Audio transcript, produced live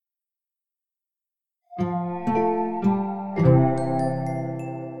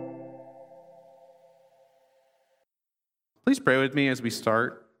Please pray with me as we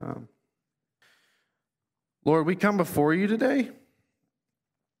start. Lord, we come before you today,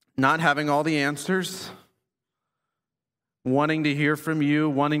 not having all the answers, wanting to hear from you,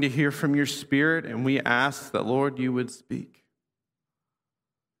 wanting to hear from your Spirit, and we ask that, Lord, you would speak.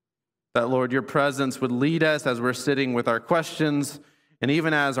 That, Lord, your presence would lead us as we're sitting with our questions, and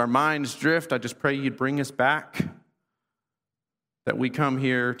even as our minds drift, I just pray you'd bring us back, that we come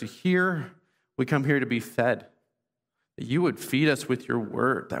here to hear, we come here to be fed, that you would feed us with your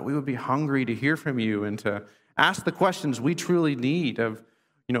word, that we would be hungry to hear from you and to ask the questions we truly need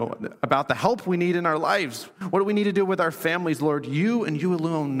about the help we need in our lives. What do we need to do with our families, Lord? You and you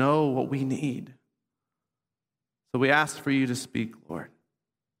alone know what we need. So we ask for you to speak, Lord.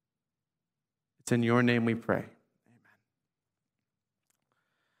 It's in your name we pray.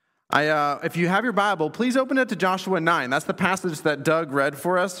 Amen. If you have your Bible, please open it to Joshua 9. That's the passage that Doug read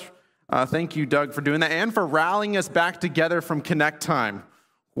for us. Thank you, Doug, for doing that and for rallying us back together from Connect Time.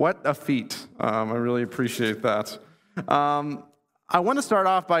 What a feat. I really appreciate that. I want to start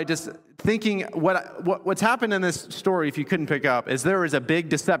off by just thinking what's happened in this story, if you couldn't pick up, is there is a big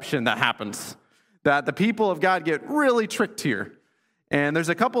deception that happens, that the people of God get really tricked here. And there's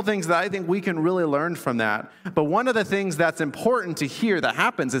a couple things that I think we can really learn from that. But one of the things that's important to hear that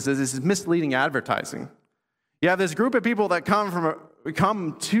happens is misleading advertising. You have this group of people that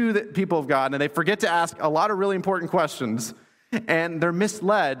come to the people of God, and they forget to ask a lot of really important questions, and they're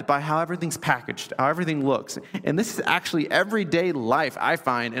misled by how everything's packaged, how everything looks. And this is actually everyday life, I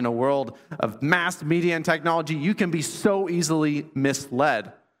find, in a world of mass media and technology. You can be so easily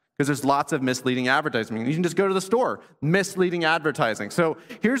misled because there's lots of misleading advertising. You can just go to the store, misleading advertising. So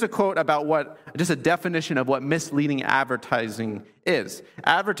here's a quote about just a definition of what misleading advertising is.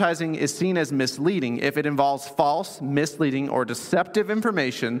 Advertising is seen as misleading if it involves false, misleading, or deceptive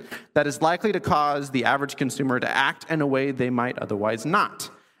information that is likely to cause the average consumer to act in a way they might otherwise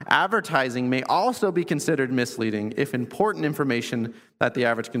not. Advertising may also be considered misleading if important information that the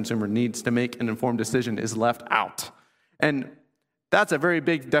average consumer needs to make an informed decision is left out. And that's a very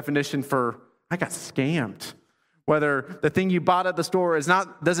big definition for, I got scammed. Whether the thing you bought at the store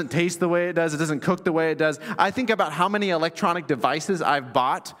doesn't taste the way it does, it doesn't cook the way it does. I think about how many electronic devices I've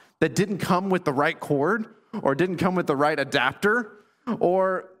bought that didn't come with the right cord or didn't come with the right adapter,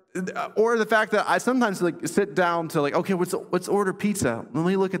 or the fact that I sometimes sit down to okay, let's order pizza. Let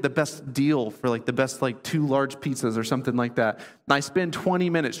me look at the best deal for the best 2 large pizzas or something like that. And I spend 20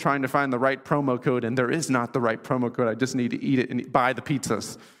 minutes trying to find the right promo code, and there is not the right promo code. I just need to eat it and buy the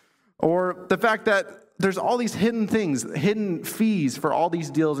pizzas. Or the fact that there's all these hidden things, hidden fees for all these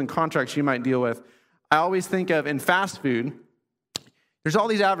deals and contracts you might deal with. I always think of in fast food, there's all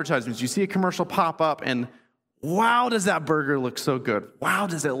these advertisements. You see a commercial pop up and wow, does that burger look so good? Wow,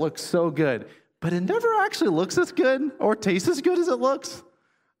 does it look so good? But it never actually looks as good or tastes as good as it looks.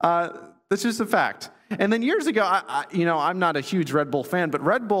 That's just a fact. And then years ago, I'm not a huge Red Bull fan, but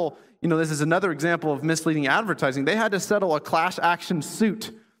Red Bull, this is another example of misleading advertising. They had to settle a class action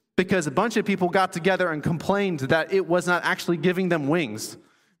suit because a bunch of people got together and complained that it was not actually giving them wings.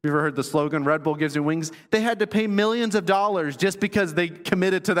 You ever heard the slogan, Red Bull gives you wings? They had to pay millions of dollars just because they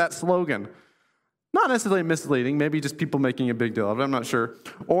committed to that slogan. Not necessarily misleading, maybe just people making a big deal of it, I'm not sure.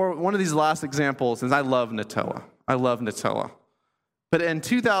 Or one of these last examples is I love Nutella. I love Nutella. But in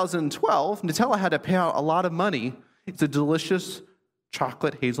 2012, Nutella had to pay out a lot of money. It's a delicious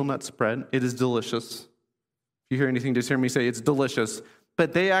chocolate hazelnut spread. It is delicious. If you hear anything, just hear me say it's delicious.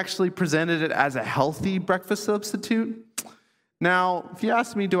 But they actually presented it as a healthy breakfast substitute. Now, if you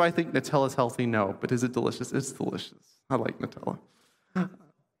ask me, do I think Nutella is healthy? No. But is it delicious? It's delicious. I like Nutella.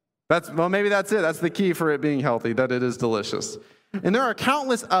 Maybe that's it. That's the key for it being healthy, that it is delicious. And there are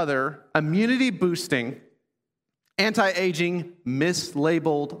countless other immunity-boosting, anti-aging,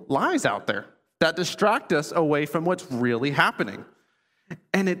 mislabeled lies out there that distract us away from what's really happening.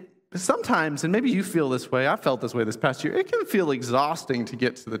 And it sometimes, and maybe you feel this way, I felt this way this past year, it can feel exhausting to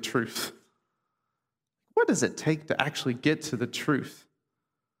get to the truth. What does it take to actually get to the truth?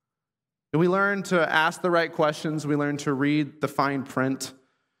 We learn to ask the right questions. We learn to read the fine print.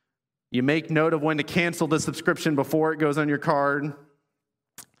 You make note of when to cancel the subscription before it goes on your card.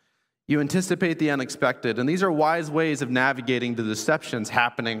 You anticipate the unexpected. And these are wise ways of navigating the deceptions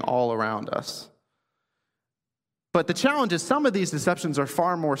happening all around us. But the challenge is some of these deceptions are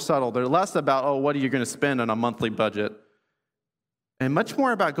far more subtle. They're less about, what are you going to spend on a monthly budget? And much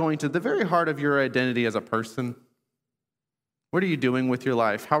more about going to the very heart of your identity as a person. What are you doing with your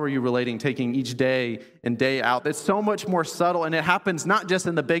life? How are you relating, taking each day and day out? It's so much more subtle, and it happens not just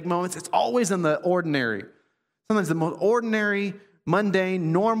in the big moments. It's always in the ordinary. Sometimes the most ordinary,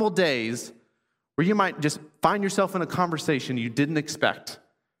 mundane, normal days where you might just find yourself in a conversation you didn't expect,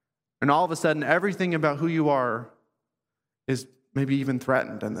 and all of a sudden, everything about who you are is maybe even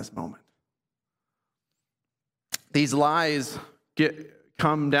threatened in this moment. These lies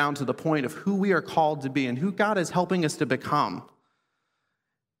come down to the point of who we are called to be and who God is helping us to become.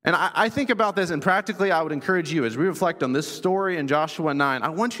 And I think about this, and practically I would encourage you, as we reflect on this story in Joshua 9, I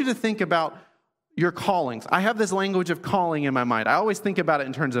want you to think about your callings. I have this language of calling in my mind. I always think about it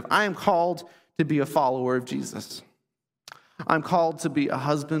in terms of I am called to be a follower of Jesus. I'm called to be a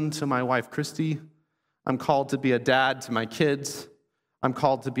husband to my wife, Cris. I'm called to be a dad to my kids. I'm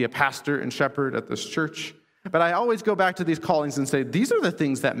called to be a pastor and shepherd at this church. But I always go back to these callings and say, these are the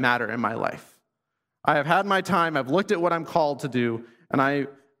things that matter in my life. I have had my time. I've looked at what I'm called to do. And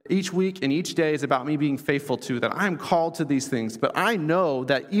each week and each day is about me being faithful to that. I'm called to these things. But I know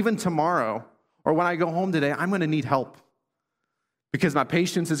that even tomorrow or when I go home today, I'm going to need help. Because my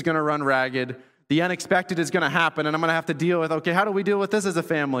patience is going to run ragged. The unexpected is going to happen, and I'm going to have to deal with, okay, how do we deal with this as a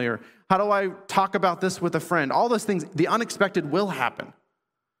family? Or how do I talk about this with a friend? All those things, the unexpected will happen.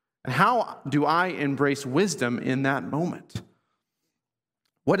 And how do I embrace wisdom in that moment?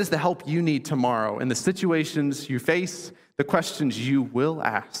 What is the help you need tomorrow in the situations you face, the questions you will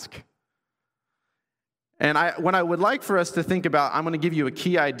ask? And what I would like for us to think about, I'm going to give you a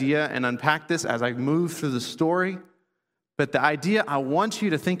key idea and unpack this as I move through the story. But the idea I want you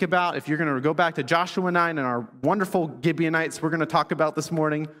to think about, if you're going to go back to Joshua 9 and our wonderful Gibeonites we're going to talk about this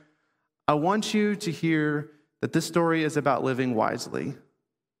morning, I want you to hear that this story is about living wisely.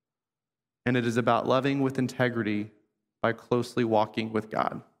 And it is about loving with integrity by closely walking with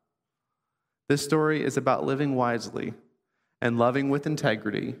God. This story is about living wisely and loving with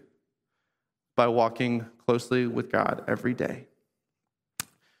integrity by walking closely with God every day.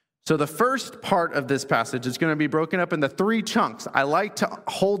 So the first part of this passage is going to be broken up into 3 chunks. I like to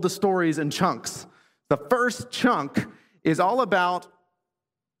hold the stories in chunks. The first chunk is all about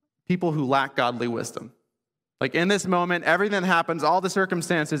people who lack godly wisdom. Like in this moment, everything that happens, all the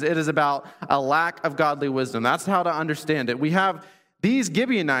circumstances, it is about a lack of godly wisdom. That's how to understand it. We have these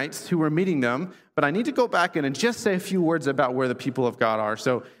Gibeonites who were meeting them, but I need to go back in and just say a few words about where the people of God are.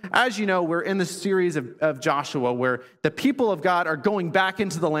 So as you know, we're in the series of Joshua where the people of God are going back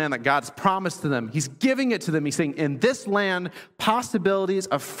into the land that God's promised to them. He's giving it to them. He's saying, in this land, possibilities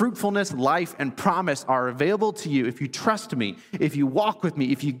of fruitfulness, life, and promise are available to you if you trust me, if you walk with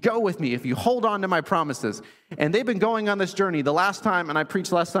me, if you go with me, if you hold on to my promises. And they've been going on this journey. The last time, and I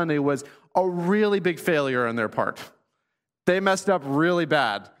preached last Sunday, was a really big failure on their part. They messed up really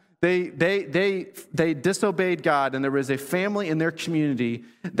bad. They disobeyed God, and there was a family in their community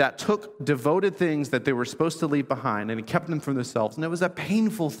that took devoted things that they were supposed to leave behind, and it kept them from themselves. And it was a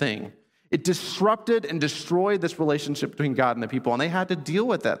painful thing. It disrupted and destroyed this relationship between God and the people, and they had to deal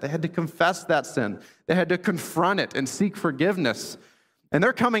with that. They had to confess that sin. They had to confront it and seek forgiveness. And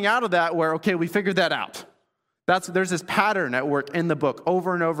they're coming out of that where, okay, we figured that out. There's this pattern at work in the book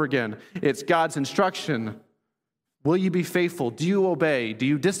over and over again. It's God's instruction. Will you be faithful? Do you obey? Do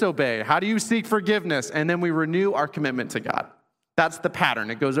you disobey? How do you seek forgiveness? And then we renew our commitment to God. That's the pattern.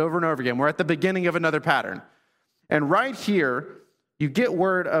 It goes over and over again. We're at the beginning of another pattern. And right here, you get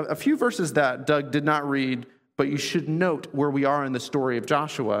word of a few verses that Doug did not read, but you should note where we are in the story of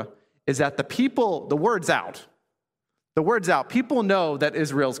Joshua, is that the people, the word's out. The word's out. People know that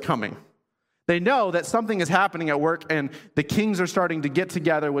Israel's coming. They know that something is happening at work, and the kings are starting to get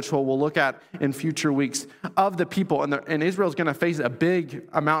together, which we'll look at in future weeks, of the people. And Israel's going to face a big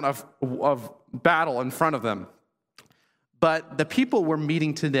amount of battle in front of them. But the people we're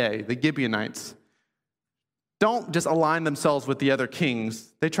meeting today, the Gibeonites, don't just align themselves with the other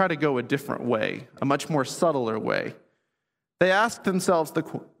kings. They try to go a different way, a much more subtler way. They ask themselves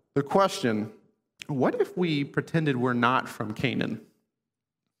the question, what if we pretended we're not from Canaan?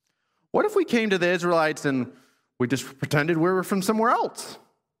 What if we came to the Israelites and we just pretended we were from somewhere else?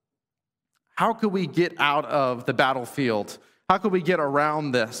 How could we get out of the battlefield? How could we get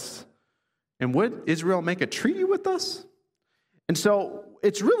around this? And would Israel make a treaty with us? And so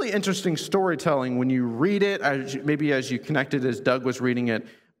it's really interesting storytelling when you read it, maybe as you connect it as Doug was reading it,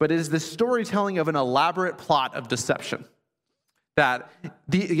 but it is the storytelling of an elaborate plot of deception. That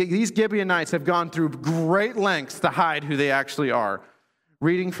these Gibeonites have gone through great lengths to hide who they actually are.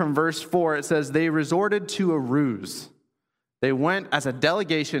 Reading from verse 4, it says, they resorted to a ruse. They went as a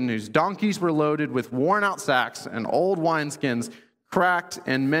delegation whose donkeys were loaded with worn-out sacks and old wineskins, cracked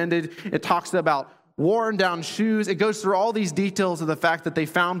and mended. It talks about worn-down shoes. It goes through all these details of the fact that they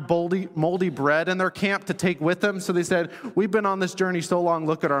found moldy bread in their camp to take with them. So they said, we've been on this journey so long,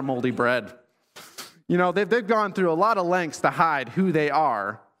 look at our moldy bread. You know, they've gone through a lot of lengths to hide who they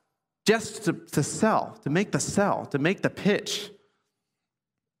are. just to sell, to make the pitch.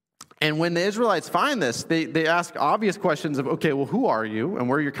 And when the Israelites find this, they ask obvious questions of, okay, well, who are you and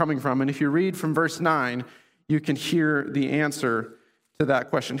where you're coming from? And if you read from verse 9, you can hear the answer to that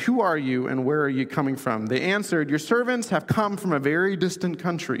question. Who are you and where are you coming from? They answered, your servants have come from a very distant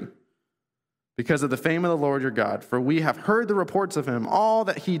country because of the fame of the Lord your God, for we have heard the reports of him, all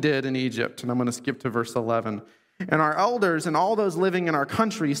that he did in Egypt. And I'm going to skip to verse 11. And our elders and all those living in our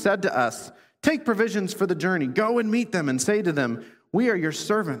country said to us, take provisions for the journey, go and meet them and say to them, we are your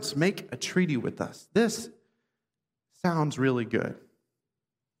servants, make a treaty with us. This sounds really good,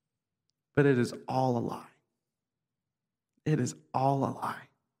 but it is all a lie. It is all a lie.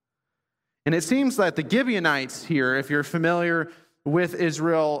 And it seems that the Gibeonites here, if you're familiar with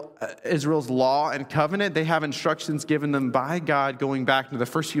Israel's law and covenant, they have instructions given them by God going back to the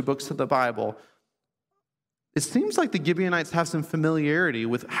first few books of the Bible. It seems like the Gibeonites have some familiarity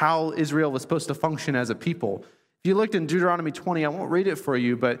with how Israel was supposed to function as a people. If you looked in Deuteronomy 20, I won't read it for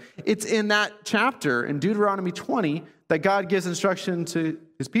you, but it's in that chapter in Deuteronomy 20 that God gives instruction to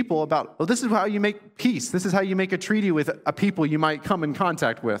his people about, well, this is how you make peace. This is how you make a treaty with a people you might come in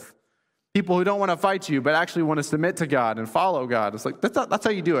contact with. People who don't want to fight you, but actually want to submit to God and follow God. It's like, that's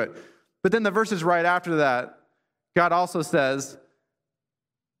how you do it. But then the verses right after that, God also says,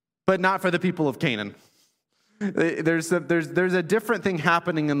 but not for the people of Canaan. There's a different thing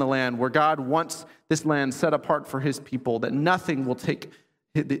happening in the land where God wants this land set apart for his people, that nothing will take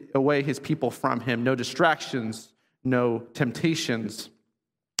away his people from him. No distractions, no temptations.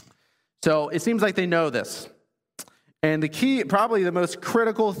 So it seems like they know this. And the key, probably the most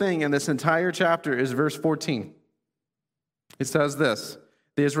critical thing in this entire chapter is verse 14. It says this,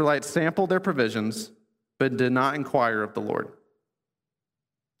 the Israelites sampled their provisions, but did not inquire of the Lord.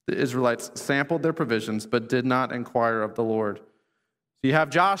 The Israelites sampled their provisions, but did not inquire of the Lord. So you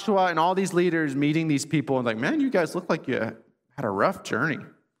have Joshua and all these leaders meeting these people and like, man, you guys look like you had a rough journey.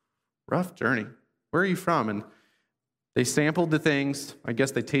 Rough journey. Where are you from? And they sampled the things. I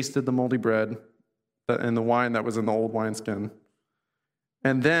guess they tasted the moldy bread and the wine that was in the old wineskin.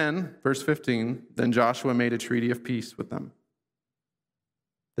 And then, verse 15, then Joshua made a treaty of peace with them.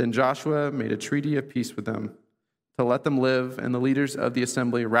 Then Joshua made a treaty of peace with them to let them live, and the leaders of the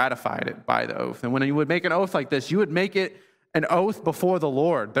assembly ratified it by the oath. And when you would make an oath like this, you would make it an oath before the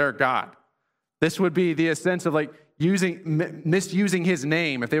Lord, their God. This would be the sense of like misusing his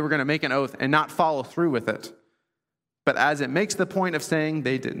name if they were going to make an oath and not follow through with it. But as it makes the point of saying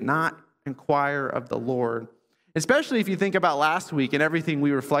they did not inquire of the Lord, especially if you think about last week and everything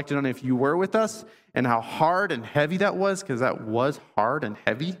we reflected on if you were with us and how hard and heavy that was, because that was hard and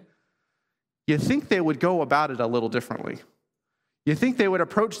heavy. You think they would go about it a little differently. You think they would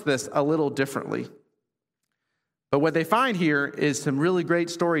approach this a little differently. But what they find here is some really great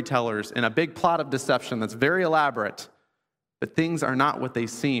storytellers and a big plot of deception that's very elaborate, but things are not what they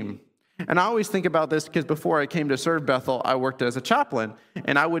seem. And I always think about this because before I came to serve Bethel, I worked as a chaplain,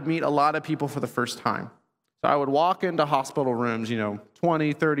 and I would meet a lot of people for the first time. So I would walk into hospital rooms,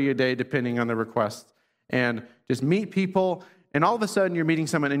 20, 30 a day, depending on the request, and just meet people. And all of a sudden, you're meeting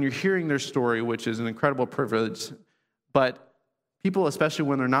someone and you're hearing their story, which is an incredible privilege. But people, especially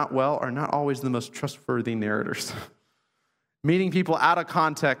when they're not well, are not always the most trustworthy narrators. Meeting people out of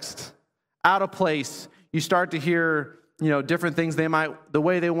context, out of place, you start to hear, different things the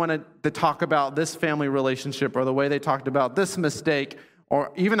way they wanted to talk about this family relationship, or the way they talked about this mistake,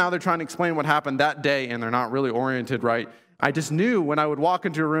 or even how they're trying to explain what happened that day and they're not really oriented right. I just knew when I would walk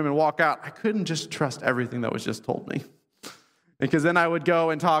into a room and walk out, I couldn't just trust everything that was just told me. Because then I would go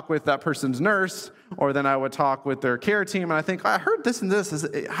and talk with that person's nurse, or then I would talk with their care team, and I think, I heard this and this.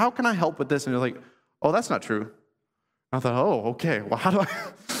 How can I help with this? And you're like, oh, that's not true. I thought, oh, okay, well,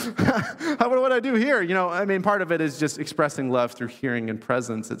 what do I do here? Part of it is just expressing love through hearing and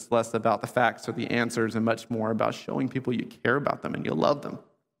presence. It's less about the facts or the answers and much more about showing people you care about them and you love them.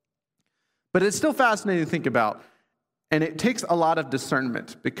 But it's still fascinating to think about, and it takes a lot of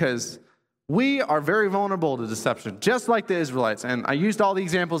discernment because we are very vulnerable to deception, just like the Israelites. And I used all the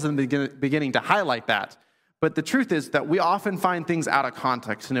examples in the beginning to highlight that. But the truth is that we often find things out of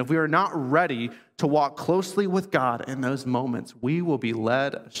context. And if we are not ready to walk closely with God in those moments, we will be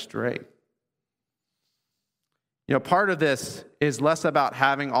led astray. Part of this is less about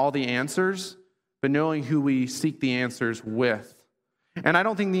having all the answers, but knowing who we seek the answers with. And I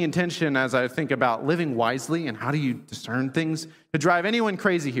don't think the intention, as I think about living wisely and how do you discern things, to drive anyone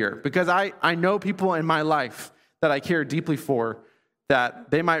crazy here. Because I know people in my life that I care deeply for,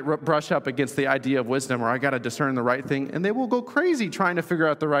 that they might brush up against the idea of wisdom, or I got to discern the right thing, and they will go crazy trying to figure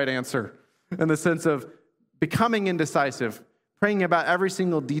out the right answer in the sense of becoming indecisive, praying about every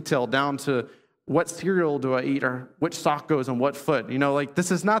single detail down to what cereal do I eat or which sock goes on what foot.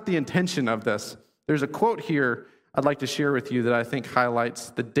 This is not the intention of this. There's a quote here I'd like to share with you that I think highlights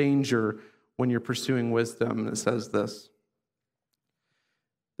the danger when you're pursuing wisdom. It says this: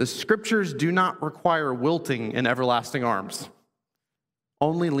 the scriptures do not require wilting in everlasting arms,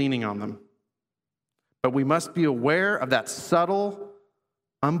 only leaning on them. But we must be aware of that subtle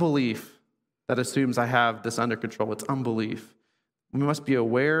unbelief that assumes I have this under control. It's unbelief. We must be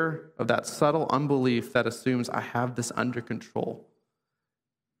aware of that subtle unbelief that assumes I have this under control.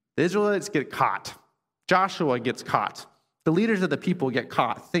 The Israelites get caught. Joshua gets caught. The leaders of the people get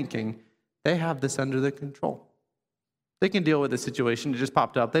caught thinking they have this under their control. They can deal with the situation. It just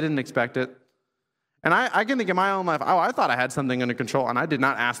popped up. They didn't expect it. And I can think in my own life, I thought I had something under control, and I did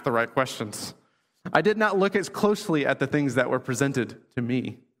not ask the right questions. I did not look as closely at the things that were presented to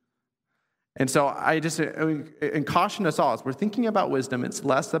me. And so and caution us all, as we're thinking about wisdom, it's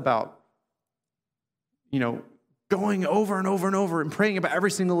less about, going over and over and over and praying about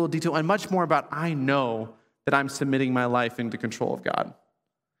every single little detail, and much more about, I know that I'm submitting my life into control of God.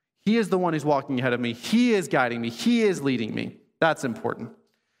 He is the one who's walking ahead of me. He is guiding me. He is leading me. That's important.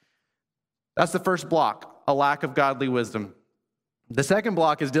 That's the first block, a lack of godly wisdom. The second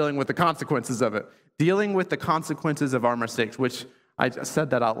block is dealing with the consequences of it, dealing with the consequences of our mistakes, which I said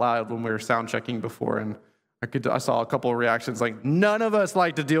that out loud when we were sound checking before, and I saw a couple of reactions like, none of us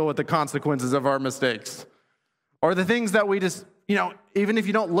like to deal with the consequences of our mistakes. Or the things that we just, even if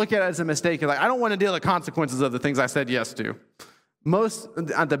you don't look at it as a mistake, you're like, I don't want to deal with the consequences of the things I said yes to. Most,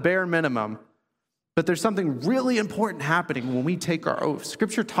 at the bare minimum. But there's something really important happening when we take our oath.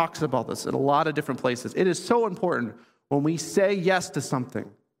 Scripture talks about this in a lot of different places. It is so important when we say yes to something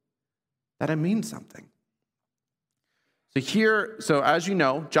that it means something. So as you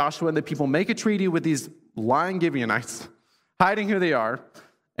know, Joshua and the people make a treaty with these lying Gibeonites, hiding who they are.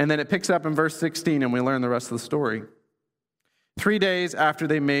 And then it picks up in verse 16, and we learn the rest of the story. 3 days after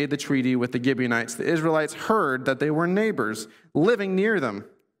they made the treaty with the Gibeonites, the Israelites heard that they were neighbors living near them.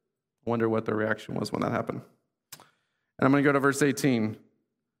 I wonder what their reaction was when that happened. And I'm going to go to verse 18.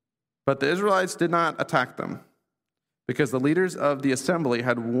 But the Israelites did not attack them, because the leaders of the assembly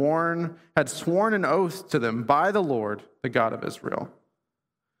had sworn an oath to them by the Lord, the God of Israel.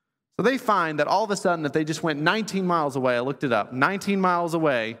 So they find that all of a sudden, if they just went 19 miles away, I looked it up, 19 miles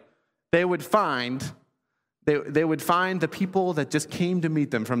away, they would find the people that just came to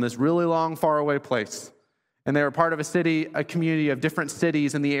meet them from this really long, far away place. And they were part of a community of different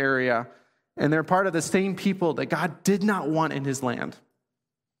cities in the area. And they're part of the same people that God did not want in his land.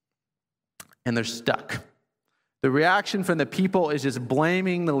 And they're stuck. The reaction from the people is just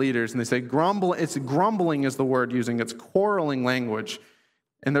blaming the leaders. And they say, grumbling is the word using. It's quarreling language.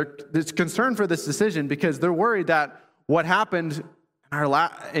 And they're concerned for this decision because they're worried that what happened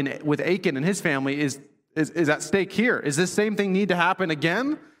with Achan and his family is at stake here. Is this same thing need to happen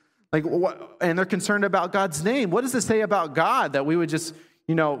again? And they're concerned about God's name. What does it say about God that we would just,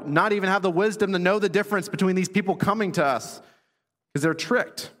 not even have the wisdom to know the difference between these people coming to us? Because they're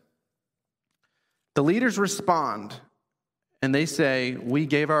tricked. The leaders respond, and they say, we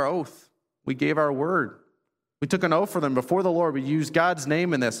gave our oath. We gave our word. We took an oath for them before the Lord. We used God's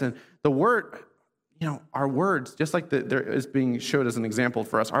name in this. And the word, our words, just like there is being showed as an example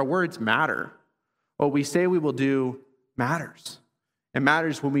for us, our words matter. What we say we will do matters. It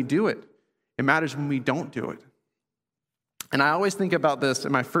matters when we do it. It matters when we don't do it. And I always think about this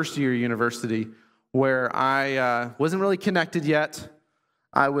in my first year of university, where I wasn't really connected yet.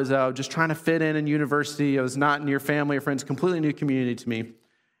 I was just trying to fit in university. I was not near family or friends, completely new community to me.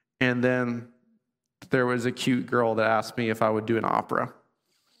 And then there was a cute girl that asked me if I would do an opera.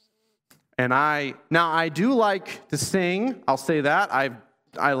 And I do like to sing. I'll say that.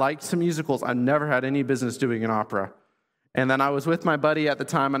 I like some musicals. I never had any business doing an opera. And then I was with my buddy at the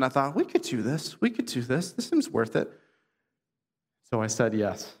time, and I thought, we could do this. We could do this. This seems worth it. So I said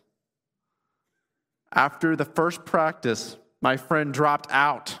yes. After the first practice, my friend dropped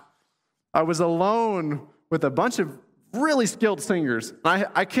out. I was alone with a bunch of really skilled singers.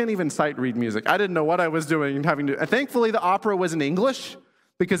 I can't even sight read music. I didn't know what I was doing and having to. And thankfully, the opera was in English,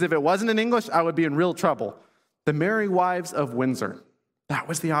 because if it wasn't in English, I would be in real trouble. The Merry Wives of Windsor. That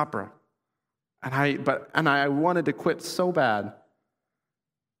was the opera. And I wanted to quit so bad,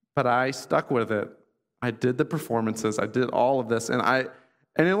 but I stuck with it. I did the performances. I did all of this. And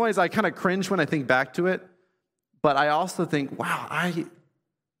in ways, I kind of cringe when I think back to it. But I also think, wow,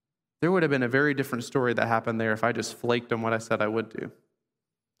 there would have been a very different story that happened there if I just flaked on what I said I would do.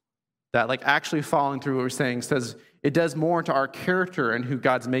 That actually following through what we're saying says it does more to our character and who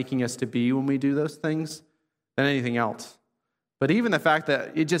God's making us to be when we do those things than anything else. But even the fact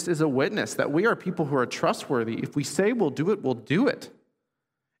that it just is a witness that we are people who are trustworthy. If we say we'll do it, we'll do it.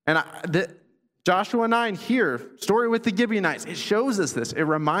 And Joshua 9 here, story with the Gibeonites, it shows us this. It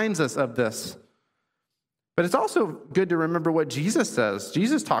reminds us of this. But it's also good to remember what Jesus says.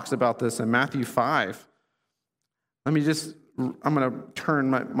 Jesus talks about this in Matthew 5. I'm going to turn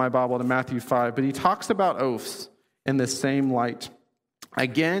my Bible to Matthew 5. But he talks about oaths in this same light.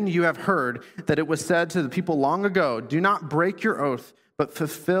 Again, you have heard that it was said to the people long ago, do not break your oath, but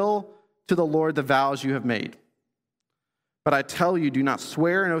fulfill to the Lord the vows you have made. But I tell you, do not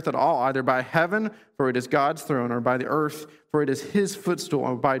swear an oath at all, either by heaven, for it is God's throne, or by the earth, for it is his footstool,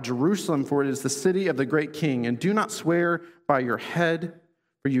 or by Jerusalem, for it is the city of the great king. And do not swear by your head,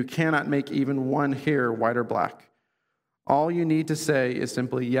 for you cannot make even one hair white or black. All you need to say is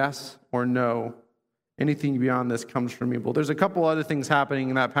simply yes or no. Anything beyond this comes from evil. There's a couple other things happening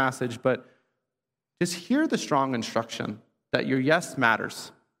in that passage, but just hear the strong instruction that your yes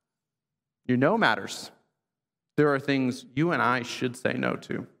matters. Your no matters. There are things you and I should say no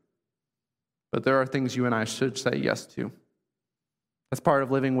to, but there are things you and I should say yes to. That's part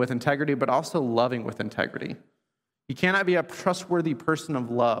of living with integrity, but also loving with integrity. You cannot be a trustworthy person of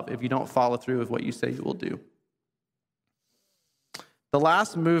love if you don't follow through with what you say you will do. The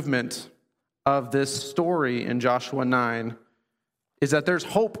last movement of this story in Joshua 9 is that there's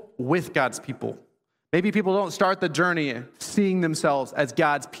hope with God's people. Maybe people don't start the journey seeing themselves as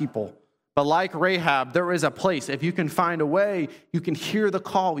God's people. But like Rahab, there is a place. If you can find a way, you can hear the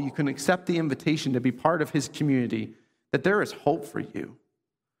call, you can accept the invitation to be part of his community, that there is hope for you.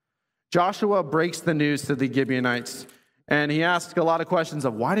 Joshua breaks the news to the Gibeonites, and he asks a lot of questions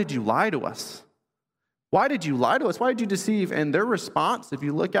of, why did you lie to us? Why did you lie to us? Why did you deceive? And their response, if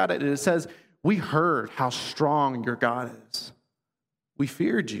you look at it, it says, we heard how strong your God is. We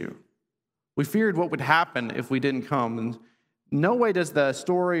feared you. We feared what would happen if we didn't come. And no way does the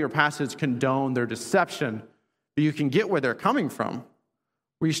story or passage condone their deception, but you can get where they're coming from,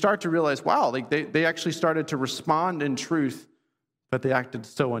 where you start to realize, wow, they actually started to respond in truth, but they acted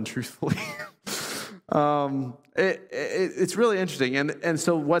so untruthfully. It's really interesting. And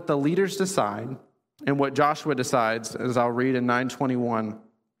so what the leaders decide and what Joshua decides, as I'll read in 9:21,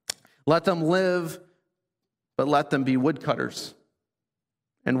 let them live, but let them be woodcutters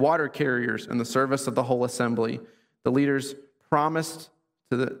and water carriers in the service of the whole assembly. The leaders promised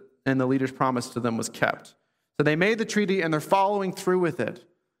to them was kept. So they made the treaty and they're following through with it.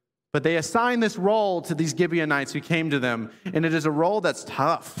 But they assigned this role to these Gibeonites who came to them, and it is a role that's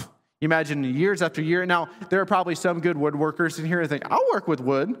tough. You imagine years after year. Now, there are probably some good woodworkers in here who think, I'll work with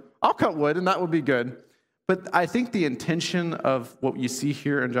wood. I'll cut wood, and that would be good. But I think the intention of what you see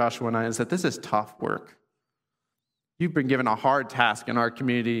here in Joshua 9 is that this is tough work. You've been given a hard task in our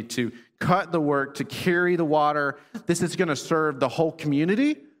community to cut the work, to carry the water. This is going to serve the whole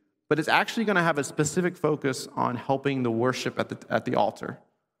community, but it's actually going to have a specific focus on helping the worship at the altar.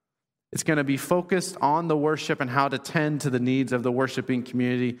 It's going to be focused on the worship and how to tend to the needs of the worshiping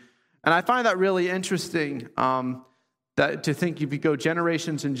community. And I find that really interesting, that to think if you go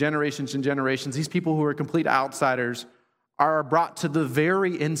generations and generations and generations, these people who are complete outsiders are brought to the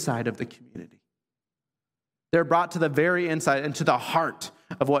very inside of the community. They're brought to the very inside and to the heart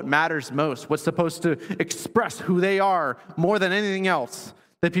of what matters most, what's supposed to express who they are more than anything else.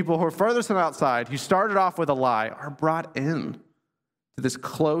 The people who are furthest from outside, who started off with a lie, are brought in to this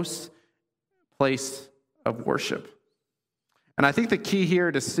close place of worship. And I think the key here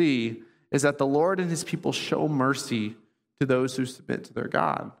to see is that the Lord and his people show mercy to those who submit to their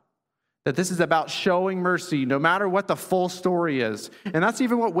God. That this is about showing mercy no matter what the full story is. And that's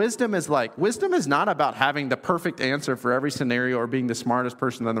even what wisdom is like. Wisdom is not about having the perfect answer for every scenario or being the smartest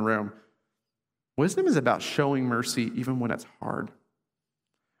person in the room. Wisdom is about showing mercy even when it's hard.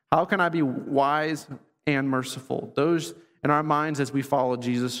 How can I be wise and merciful? Those in our minds as we follow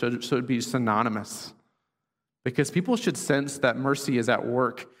Jesus should be synonymous. Because people should sense that mercy is at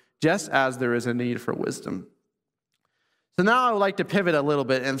work just as there is a need for wisdom. So now I would like to pivot a little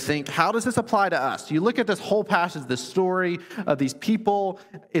bit and think, how does this apply to us? You look at this whole passage, this story of these people.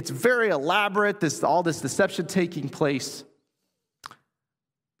 It's very elaborate, all this deception taking place.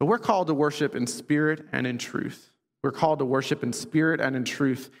 But we're called to worship in spirit and in truth. We're called to worship in spirit and in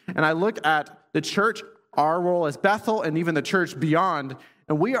truth. And I look at the church, our role as Bethel, and even the church beyond,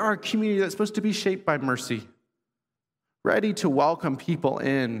 and we are a community that's supposed to be shaped by mercy, ready to welcome people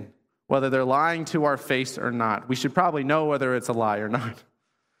in, whether they're lying to our face or not. We should probably know whether it's a lie or not.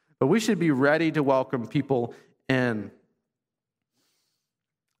 But we should be ready to welcome people in.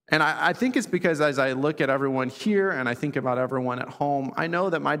 And I think it's because as I look at everyone here and I think about everyone at home, I know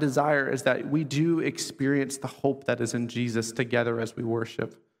that my desire is that we do experience the hope that is in Jesus together as we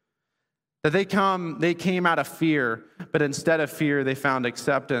worship. That they came out of fear, but instead of fear, they found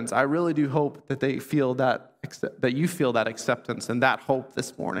acceptance. I really do hope that they feel that you feel that acceptance and that hope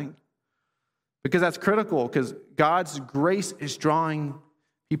this morning. Because that's critical, because God's grace is drawing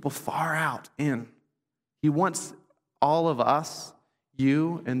people far out in. He wants all of us,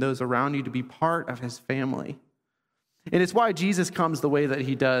 you and those around you, to be part of his family. And it's why Jesus comes the way that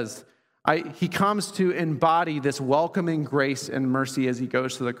he does. He comes to embody this welcoming grace and mercy as he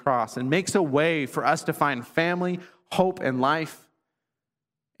goes to the cross and makes a way for us to find family, hope, and life.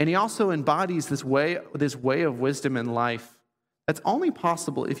 And he also embodies this way of wisdom in life that's only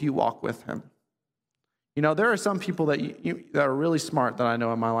possible if you walk with him. You know, there are some people that that are really smart that I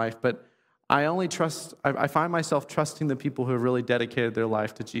know in my life, but I find myself trusting the people who have really dedicated their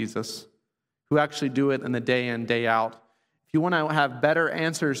life to Jesus, who actually do it in the day in, day out. If you want to have better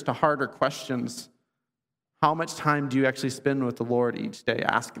answers to harder questions, how much time do you actually spend with the Lord each day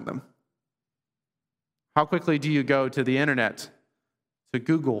asking them? How quickly do you go to the internet, to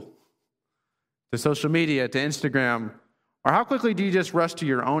Google, to social media, to Instagram, or how quickly do you just rush to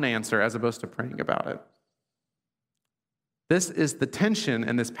your own answer as opposed to praying about it? This is the tension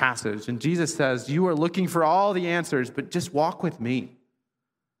in this passage. And Jesus says, you are looking for all the answers, but just walk with me.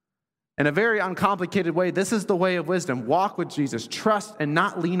 In a very uncomplicated way, this is the way of wisdom. Walk with Jesus. Trust and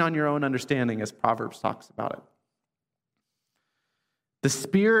not lean on your own understanding, as Proverbs talks about it. The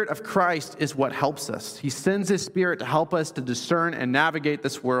Spirit of Christ is what helps us. He sends his Spirit to help us to discern and navigate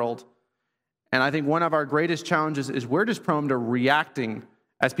this world. And I think one of our greatest challenges is we're just prone to reacting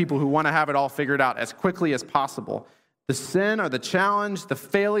as people who want to have it all figured out as quickly as possible. The sin or the challenge, the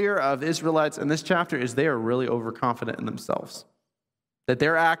failure of Israelites in this chapter is they are really overconfident in themselves. That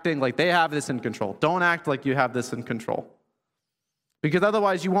they're acting like they have this in control. Don't act like you have this in control. Because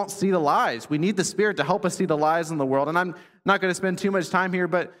otherwise you won't see the lies. We need the Spirit to help us see the lies in the world. And I'm not going to spend too much time here,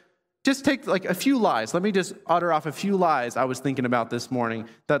 but just take like a few lies. Let me just utter off a few lies I was thinking about this morning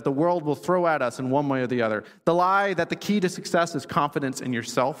that the world will throw at us in one way or the other. The lie that the key to success is confidence in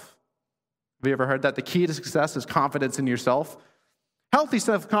yourself. Have you ever heard that? The key to success is confidence in yourself. Healthy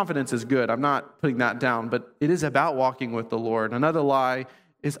self-confidence is good. I'm not putting that down, but it is about walking with the Lord. Another lie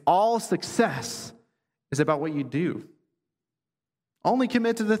is all success is about what you do. Only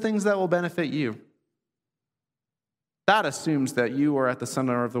commit to the things that will benefit you. That assumes that you are at the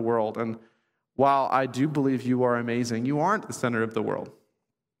center of the world. And while I do believe you are amazing, you aren't the center of the world.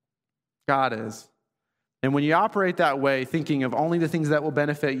 God is. And when you operate that way, thinking of only the things that will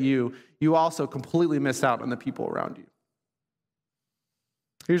benefit you, you also completely miss out on the people around you.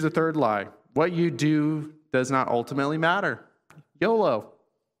 Here's the third lie. What you do does not ultimately matter. YOLO.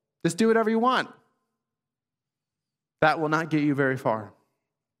 Just do whatever you want. That will not get you very far.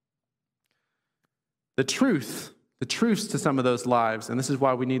 The truth to some of those lives, and this is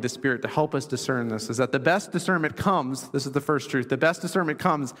why we need the Spirit to help us discern this, is that the best discernment comes, this is the first truth, the best discernment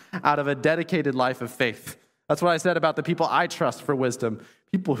comes out of a dedicated life of faith. That's what I said about the people I trust for wisdom.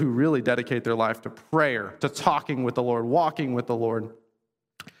 People who really dedicate their life to prayer, to talking with the Lord, walking with the Lord.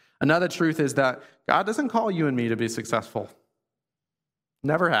 Another truth is that God doesn't call you and me to be successful.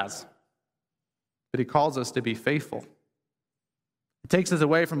 Never has. But he calls us to be faithful. It takes us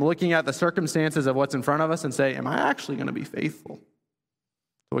away from looking at the circumstances of what's in front of us and say, am I actually going to be faithful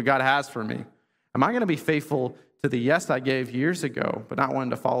to what God has for me? Am I going to be faithful to the yes I gave years ago, but not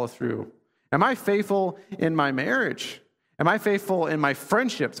wanting to follow through? Am I faithful in my marriage? Am I faithful in my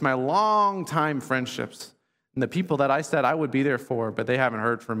friendships, my long-time friendships, and the people that I said I would be there for, but they haven't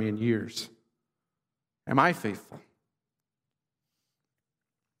heard from me in years? Am I faithful?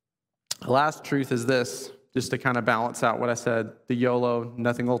 The last truth is this, just to kind of balance out what I said, the YOLO,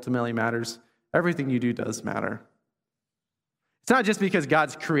 nothing ultimately matters. Everything you do does matter. It's not just because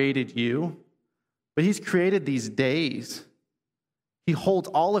God's created you, but he's created these days. He holds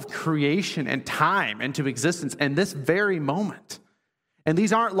all of creation and time into existence in this very moment. And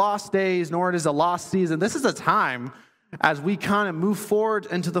these aren't lost days, nor it is a lost season. This is a time as we kind of move forward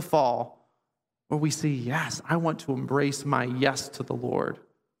into the fall where we see, yes, I want to embrace my yes to the Lord.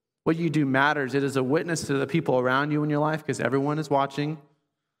 What you do matters. It is a witness to the people around you in your life because everyone is watching.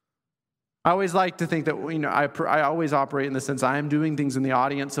 I always like to think that, I always operate in the sense I am doing things in the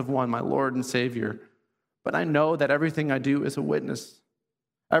audience of one, my Lord and Savior. But I know that everything I do is a witness.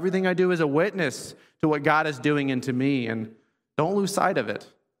 Everything I do is a witness to what God is doing into me, and don't lose sight of it.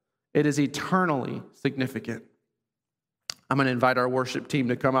 It is eternally significant. I'm going to invite our worship team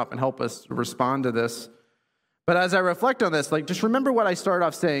to come up and help us respond to this. But as I reflect on this, just remember what I started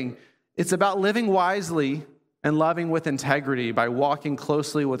off saying. It's about living wisely and loving with integrity by walking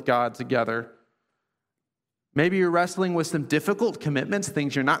closely with God together. Maybe you're wrestling with some difficult commitments,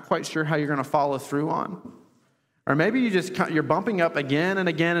 things you're not quite sure how you're going to follow through on. Or maybe you're bumping up again and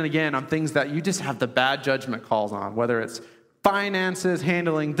again and again on things that you just have the bad judgment calls on, whether it's finances,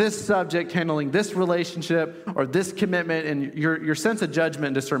 handling this subject, handling this relationship, or this commitment, and your sense of judgment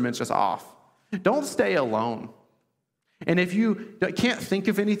and discernment is just off. Don't stay alone. And if you can't think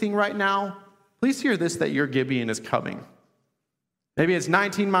of anything right now, please hear this, that your Gibeon is coming. Maybe it's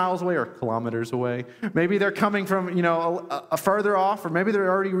 19 miles away or kilometers away. Maybe they're coming from, a further off, or maybe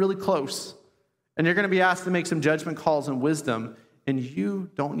they're already really close. And you're going to be asked to make some judgment calls and wisdom, and you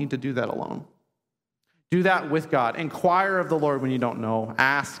don't need to do that alone. Do that with God. Inquire of the Lord when you don't know.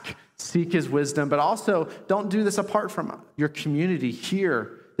 Ask, seek his wisdom, but also don't do this apart from your community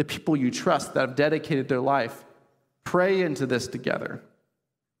here, the people you trust that have dedicated their life. Pray into this together.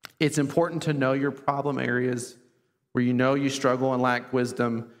 It's important to know your problem areas where you know you struggle and lack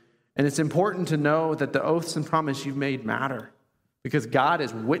wisdom. And it's important to know that the oaths and promise you've made matter, because God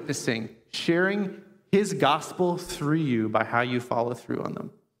is witnessing, sharing his gospel through you by how you follow through on them.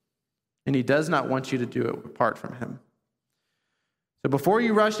 And he does not want you to do it apart from him. So before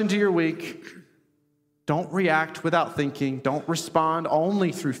you rush into your week, don't react without thinking. Don't respond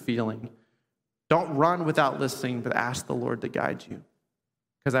only through feeling. Don't run without listening, but ask the Lord to guide you.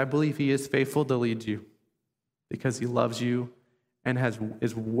 Because I believe he is faithful to lead you, because he loves you and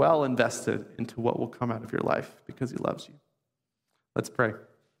is well invested into what will come out of your life because he loves you. Let's pray.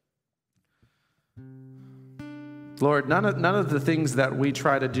 Lord, none of the things that we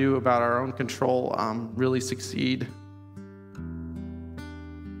try to do about our own control really succeed.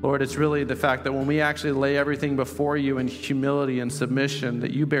 Lord, it's really the fact that when we actually lay everything before you in humility and submission,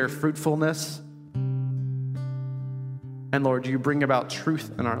 that you bear fruitfulness. And Lord, you bring about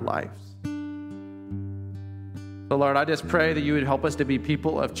truth in our lives. So Lord, I just pray that you would help us to be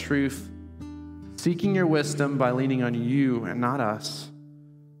people of truth, seeking your wisdom by leaning on you and not us,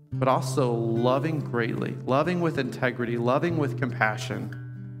 but also loving greatly, loving with integrity, loving with compassion.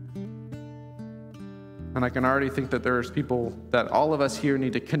 And I can already think that there's people that all of us here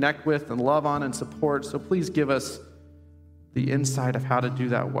need to connect with and love on and support. So please give us the insight of how to do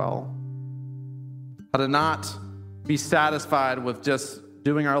that well. How to not be satisfied with just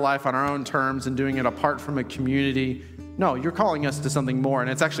doing our life on our own terms and doing it apart from a community. No, you're calling us to something more, and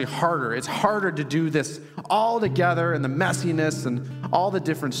it's actually harder. It's harder to do this all together and the messiness and all the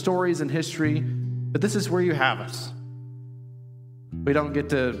different stories and history, but this is where you have us. We don't get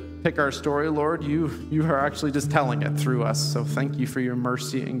to pick our story, Lord. You are actually just telling it through us, so thank you for your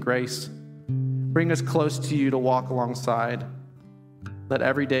mercy and grace. Bring us close to you to walk alongside. Let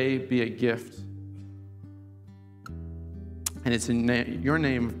every day be a gift. And it's in your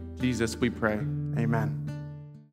name, Jesus, we pray. Amen.